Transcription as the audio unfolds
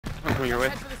Coming your way.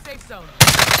 Head for the safe zone.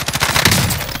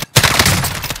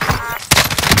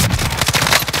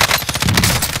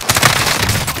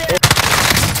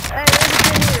 Hey, there's a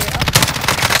kid here.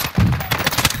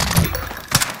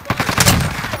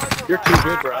 You're too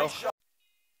good, bro.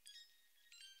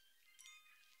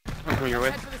 I'm coming your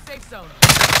way. Head for the safe zone.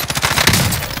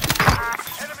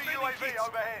 Enemy UAV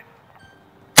overhead.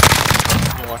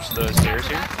 Watch the stairs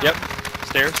here. Yep,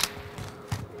 stairs.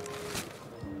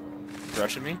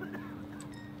 Rushing me.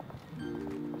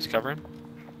 He's covering.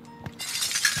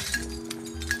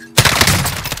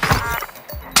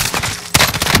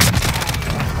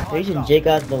 Using Jake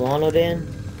out the Lano, Dan.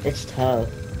 It's tough.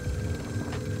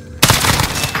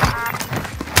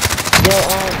 Yo,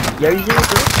 you're using it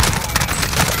too?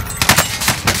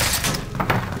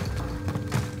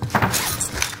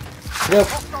 Yo,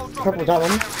 purple top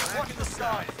one. Watch the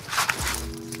sky.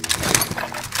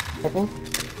 Purple.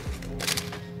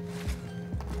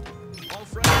 All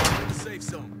friendly in the safe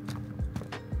zone.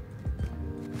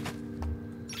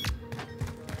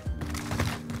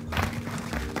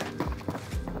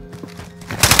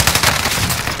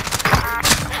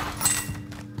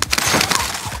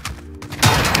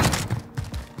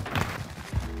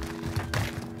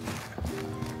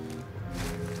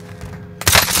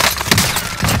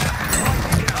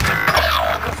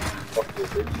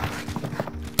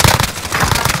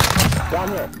 Down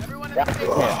here. Down here.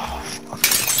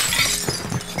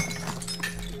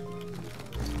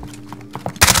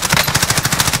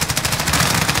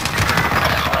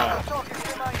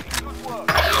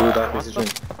 Good acquisition.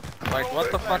 Like, what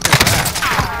the fuck is that?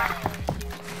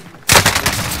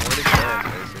 What is that,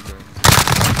 basically?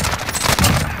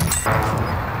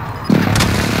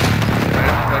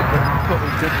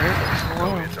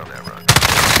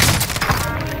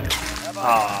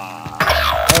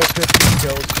 That was 15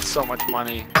 kills. That's so much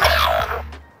money.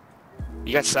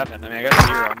 You got 7. I mean, I got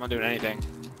 0. I'm not doing anything.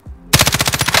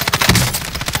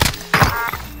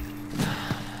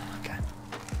 Okay.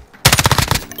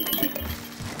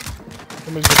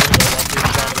 Somebody's gonna go up here,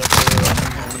 shot it up there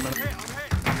in a minute.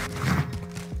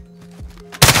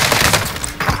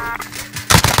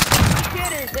 This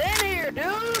kid is in here,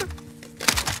 dude!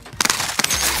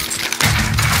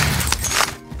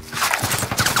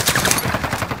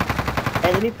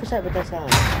 Hey, let me push that with that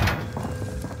sound.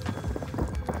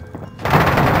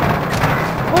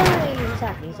 Wait,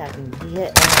 he's hacking. He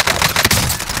hit.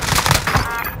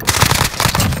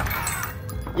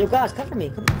 Yo, guys, cover me.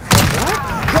 Come on.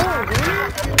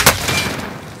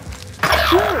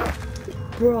 What?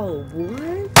 Bro,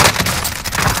 what?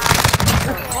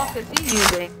 What clock is he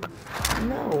using?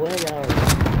 No way, though.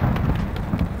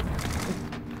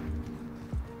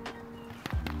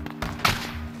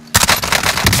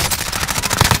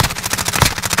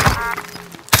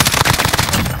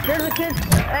 There's a kid.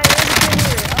 Hey, there's a kid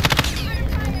here.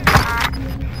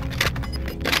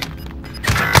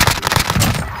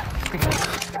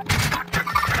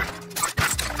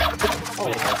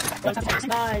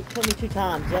 Alright, killed me 2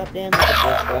 times. Yep, damn, look at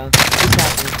this, bro. He's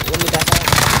hacking. Let me back up.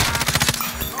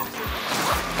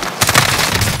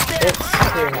 It's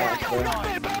clear hack, bro.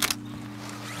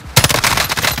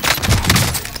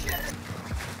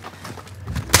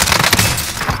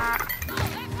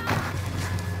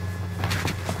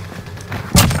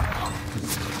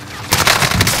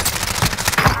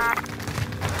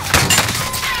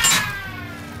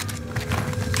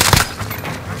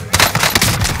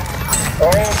 Oh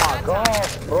my god,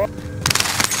 bro.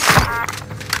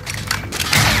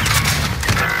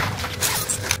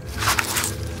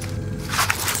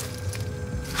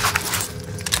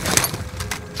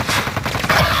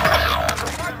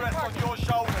 Rest on your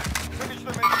shoulders. Finish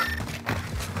the mission.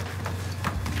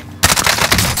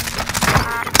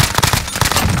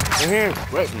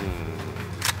 Wait.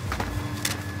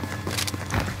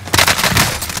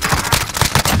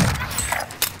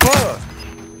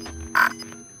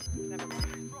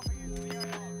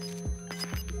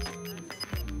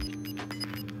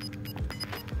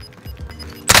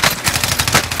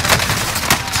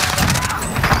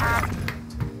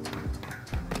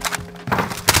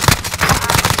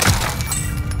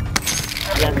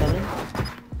 Yeah, I'm coming.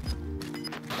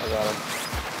 I got him.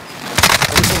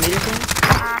 Are we still meeting soon?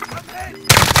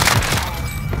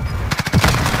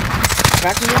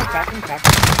 Cracking me up, cracking.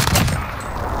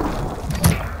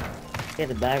 Get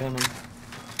the bag on him.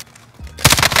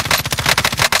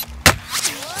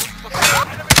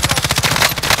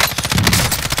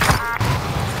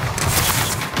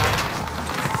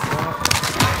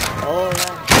 Oh,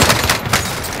 yeah.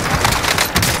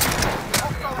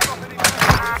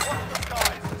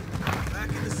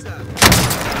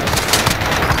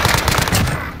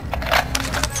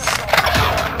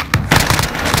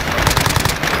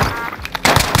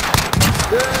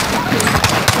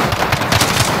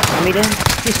 Tommy then?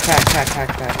 He's crack.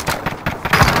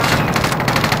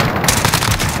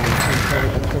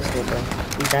 With a pistol, bro.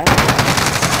 He's that?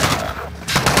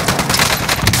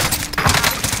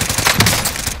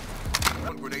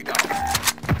 One grenade out.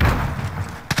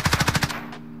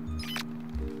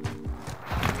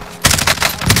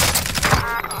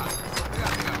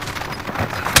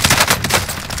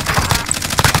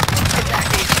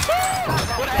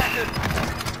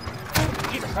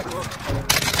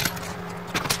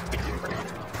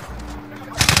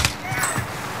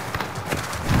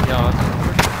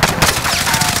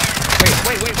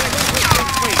 Wait.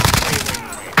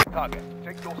 Target.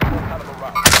 Take your small caliber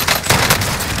round.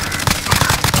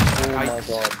 Oh my god.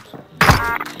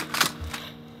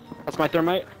 That's my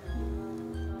thermite.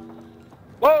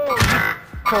 Whoa!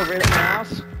 Pulled right at my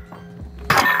house.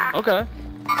 Okay.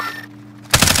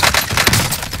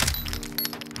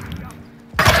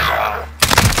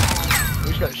 We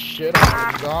just got shit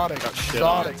on exotic.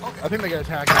 Exotic. I think the guy's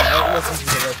hacking. Listen to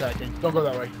the guy's hacking. Don't go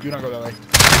that way. Do not go that way.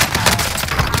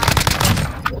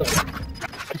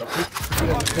 You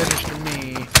guys finished me.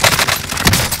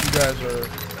 You guys are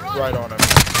right on him.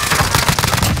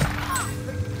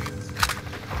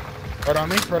 Right on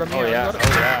me? Right on me? Oh yeah.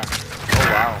 Oh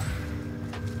wow.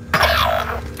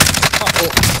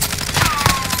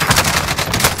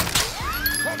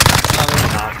 No,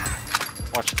 not.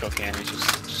 Watch Cooking. He's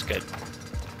just good.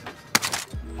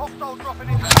 Hostile dropping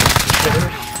in.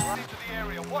 Run into the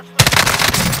area. Watch the.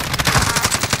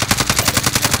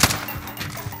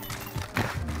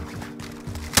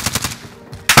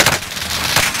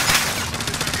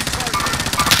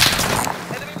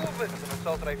 Enemy movement. An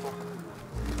assault rifle.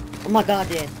 Oh my god,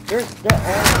 Dan. They're all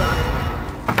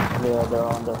Yeah, they're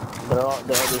on the.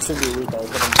 They should be weak. There's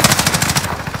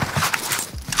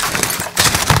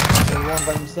one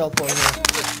by himself over here.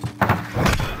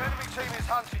 Enemy team is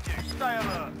hunting you. Stay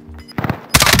alert.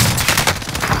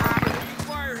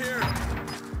 Fire here.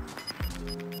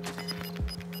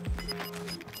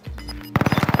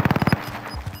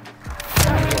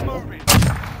 Moving.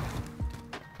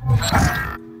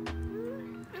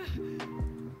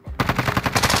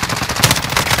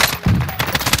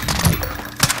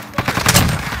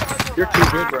 You're too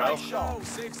good, bro.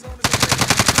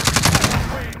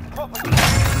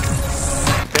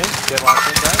 Okay, get locked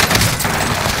in, guys.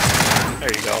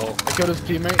 There you go. I killed his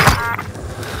teammate.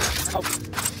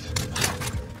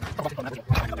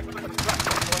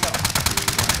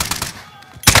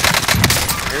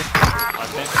 Here,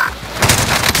 locked in.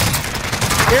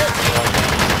 Here.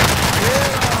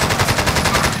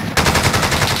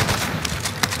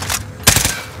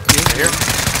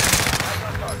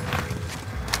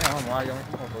 Yeah, I'm lagging.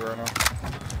 I'm over right now.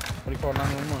 What do you call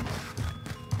 911?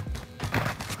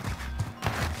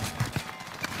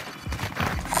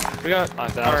 We got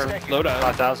 5,000 loadout.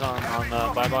 5,000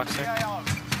 on buy box here.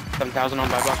 7,000 on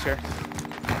buy box here.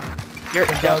 Here,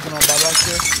 10,000 on buy box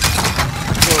here.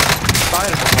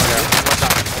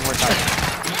 One more time.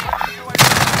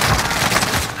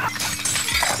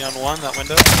 You on one, that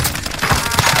window?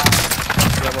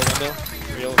 You have a window?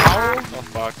 Real? Oh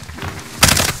fuck.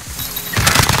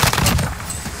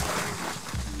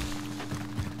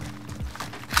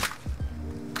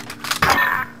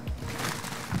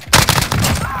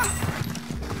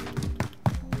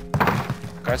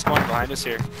 Guys, one behind us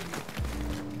here.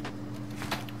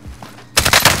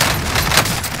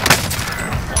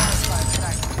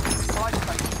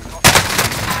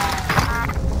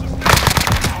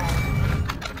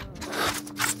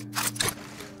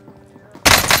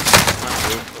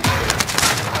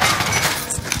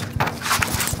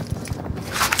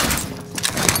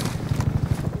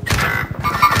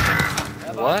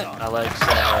 What? I like so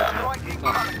hard, man.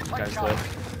 Oh, this guy's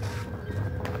lit.